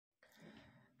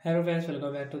Hello guys,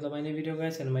 welcome back to the my new video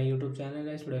guys and my YouTube channel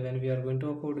guys. Today when we are going to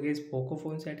talk about guys Poco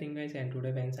phone setting guys, and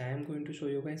today friends I am going to show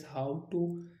you guys how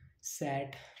to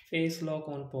set face lock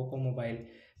on Poco mobile.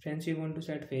 Friends, you want to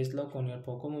set face lock on your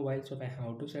Poco mobile, so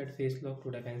how to set face lock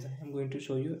today friends I am going to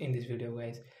show you in this video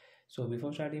guys. So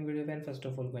before starting video friends, first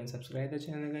of all go and subscribe the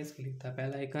channel guys, click the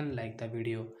bell icon, like the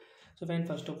video. So friends,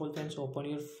 first of all friends, open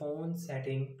your phone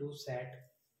setting to set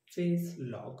face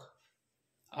lock.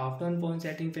 After on phone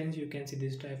setting friends, you can see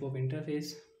this type of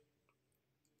interface.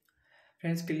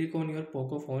 Friends, click on your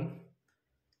Poco phone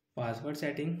password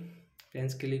setting.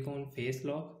 Friends, click on face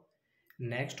lock.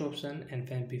 Next option, and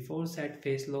then before set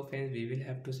face lock friends, we will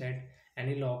have to set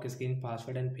any lock screen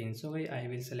password and pin. So I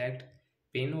will select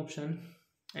pin option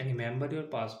and remember your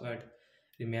password.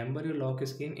 Remember your lock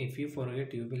screen. If you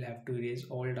forget, you will have to erase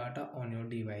all data on your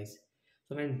device.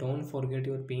 So when don't forget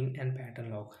your pin and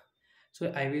pattern lock.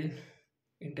 So I will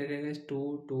enter guys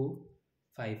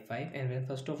 2255, and when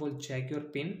first of all check your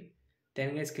pin,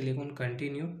 then guys click on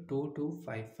continue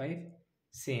 2255.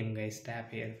 Same guys, tap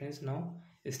here friends. Now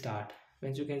start.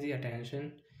 Friends, you can see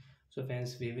attention. So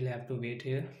friends, we will have to wait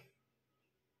here.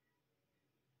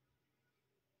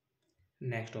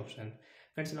 Next option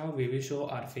friends, now we will show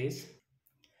our face.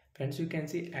 Friends, you can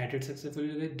see added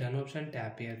successfully with done option,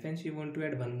 tap here. Friends, you want to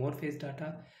add one more face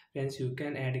data. Friends, you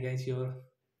can add guys your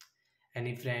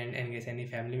any friend and guys any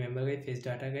family member guys face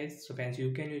data guys. So friends,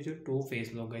 you can use your two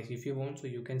face lock guys if you want. So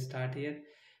you can start here.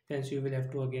 Friends, you will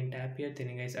have to again tap here,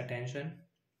 then guys attention.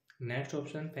 Next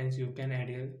option friends, you can add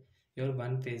your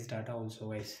one face data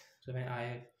also guys. So when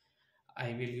I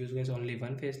will use guys only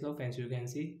one face lock. Friends, you can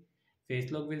see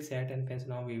face lock will set, and friends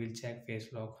now we will check face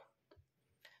lock.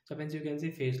 So friends, you can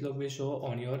see face lock will show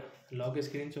on your lock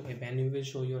screen. So when you will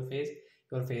show your face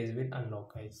will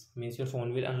unlock guys, means your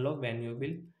phone will unlock when you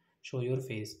will show your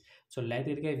face. So like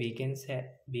that guys, we can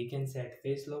set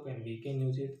face lock and we can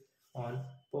use it on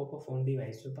Poco phone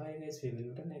device. So bye guys, we will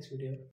meet in the next video.